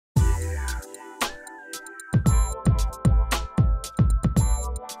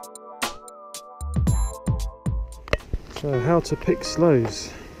So how to pick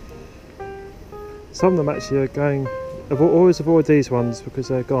sloes. Some of them actually are going, always avoid these ones because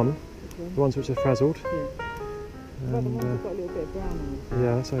they're gone, Okay. the ones which are frazzled. Yeah. And, But the ones that got a little bit of brown on them.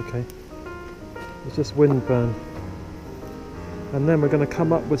 yeah, that's okay. It's just wind burn. And then we're going to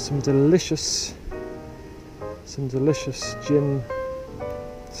come up with some delicious gin,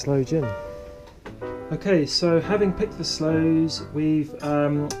 sloe gin. Okay, so having picked the sloes, we've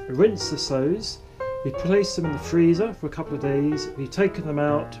rinsed the sloes, we've placed them in the freezer for a couple of days, we've taken them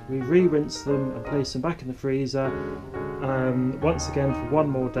out, we re-rinsed them and placed them back in the freezer once again for one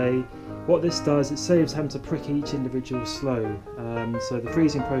more day. What this does, it saves having to prick each individual sloe. So the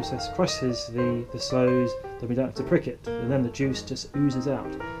freezing process crushes the sloes, then we don't have to prick it, and then the juice just oozes out.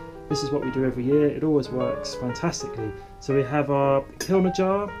 This is what we do every year, it always works fantastically. So we have our Kilner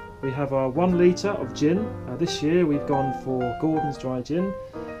jar, we have our 1 litre of gin. This year we've gone for Gordon's dry gin.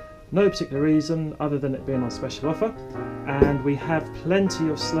 No particular reason other than it being on special offer. And we have plenty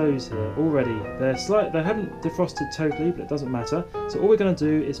of sloes here already. They haven't defrosted totally, but it doesn't matter. So all we're going to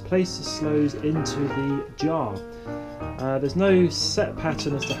do is place the sloes into the jar. There's no set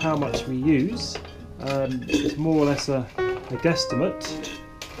pattern as to how much we use. It's more or less a guesstimate.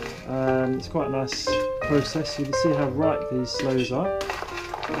 It's quite a nice process. You can see how ripe these sloes are.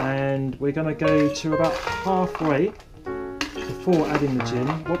 And we're going to go to about halfway before adding the gin.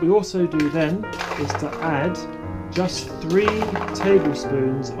 What we also do then is to add just 3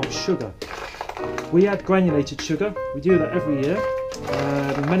 tablespoons of sugar. We add granulated sugar, we do that every year.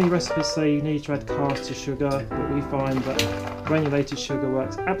 Many recipes say you need to add caster sugar, but we find that granulated sugar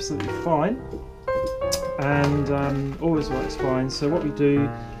works absolutely fine and always works fine. So what we do,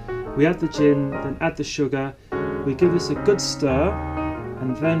 we add the gin, then add the sugar, we give this a good stir,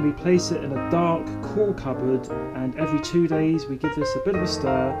 and then we place it in a dark, cool cupboard, and every 2 days we give this a bit of a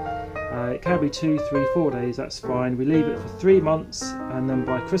stir. It can be 2, 3, 4 days, that's fine. We leave it for 3 months, and then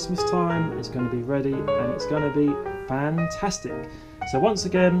by Christmas time it's going to be ready and it's going to be fantastic. So once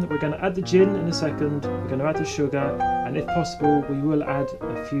again, we're going to add the gin in a second, we're going to add the sugar, and if possible we will add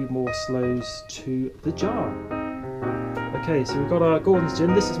a few more sloes to the jar. Okay, so we've got our Gordon's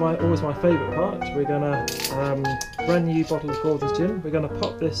gin. This is always my favourite part. We're going to, brand new bottle of Gordon's gin, we're going to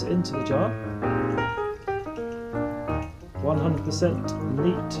pop this into the jar. 100%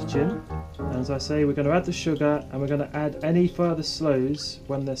 neat gin. And as I say, we're going to add the sugar and we're going to add any further sloes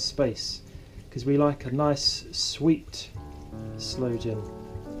when there's space, because we like a nice sweet sloe gin.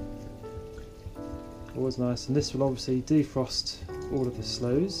 Always nice, and this will obviously defrost all of the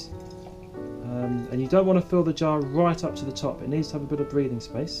sloes. And you don't want to fill the jar right up to the top, it needs to have a bit of breathing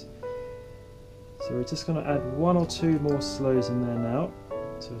space. So we're just going to add 1 or 2 more sloes in there now,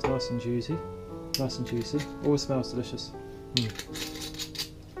 so it's nice and juicy, always smells delicious. So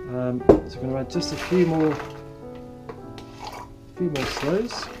we're going to add just a few more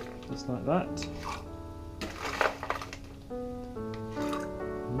sloes, just like that.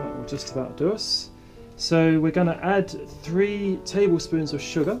 And that will just about do us. So we're going to add 3 tablespoons of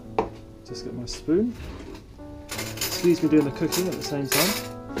sugar. Just get my spoon. Excuse me doing the cooking at the same time.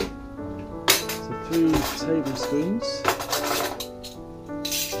 So 3 tablespoons.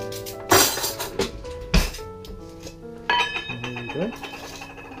 And there we go.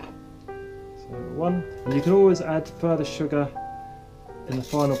 So 1. And you can always add further sugar in the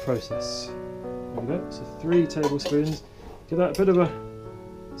final process. There we go. So 3 tablespoons. Give that a bit of a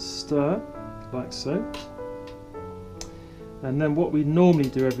stir, like so. And then what we normally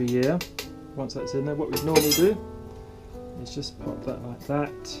do every year, once that's in there, what we normally do is just pop that like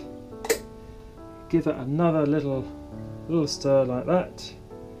that, give it another little stir like that,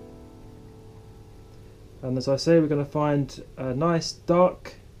 and as I say, we're going to find a nice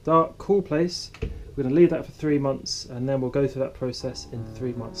dark cool place. We're going to leave that for 3 months, and then we'll go through that process in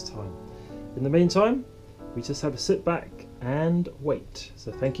 3 months time. In the meantime, we just have to sit back and wait.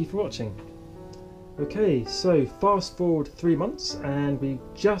 So thank you for watching. Okay, so fast forward 3 months and we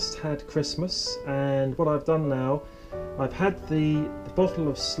just had Christmas, and what I've done now, I've had the bottle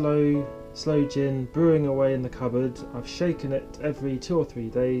of sloe gin brewing away in the cupboard. I've shaken it every 2 or 3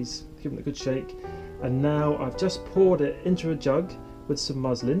 days, given it a good shake, and now I've just poured it into a jug with some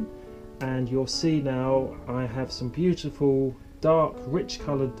muslin, and you'll see now I have some beautiful dark rich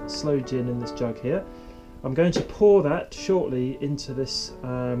coloured sloe gin in this jug here. I'm going to pour that shortly into this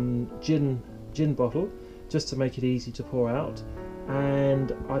gin bottle, just to make it easy to pour out,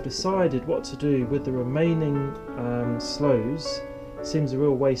 and I've decided what to do with the remaining sloes. Seems a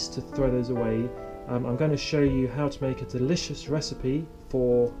real waste to throw those away. I'm going to show you how to make a delicious recipe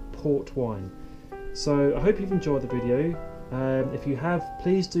for port wine. So I hope you've enjoyed the video. If you have,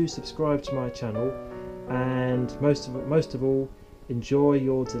 please do subscribe to my channel, and most of all, enjoy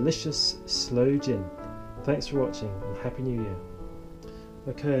your delicious sloe gin. Thanks for watching and Happy New Year.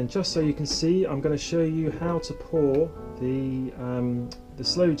 Okay, and just so you can see, I'm going to show you how to pour the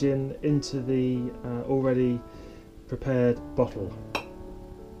sloe gin into the already prepared bottle.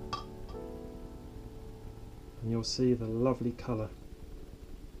 And you'll see the lovely colour.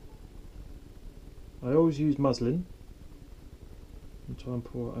 I always use muslin and try and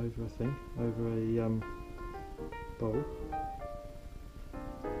pour it over a bowl.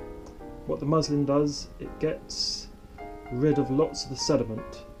 What the muslin does, it gets rid of lots of the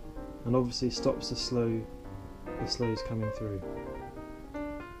sediment and obviously stops the sloes coming through.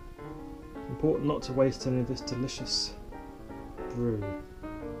 It's important not to waste any of this delicious brew.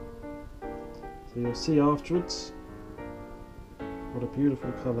 So you'll see afterwards what a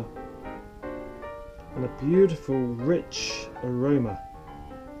beautiful colour and a beautiful rich aroma.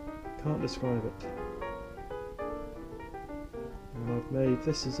 Can't describe it. And I've made,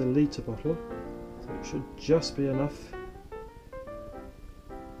 this is a litre bottle, so it should just be enough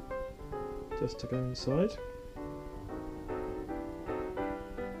just to go inside.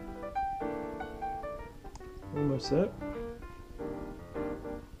 Almost there.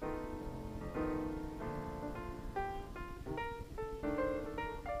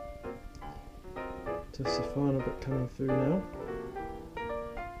 Just a final bit coming through now.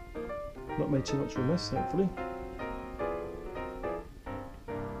 Not made too much of a mess, thankfully.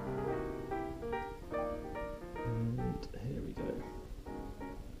 And here we go.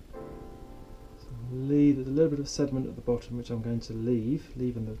 So there's a little bit of sediment at the bottom, which I'm going to leave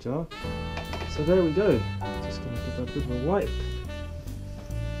in the jar. So there we go. Just going to give that a bit of a wipe.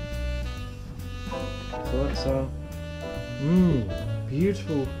 So that's our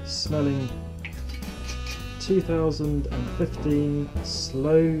beautiful smelling 2015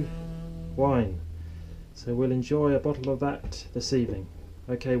 Sloe wine. So we'll enjoy a bottle of that this evening.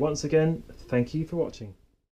 Okay, once again, thank you for watching.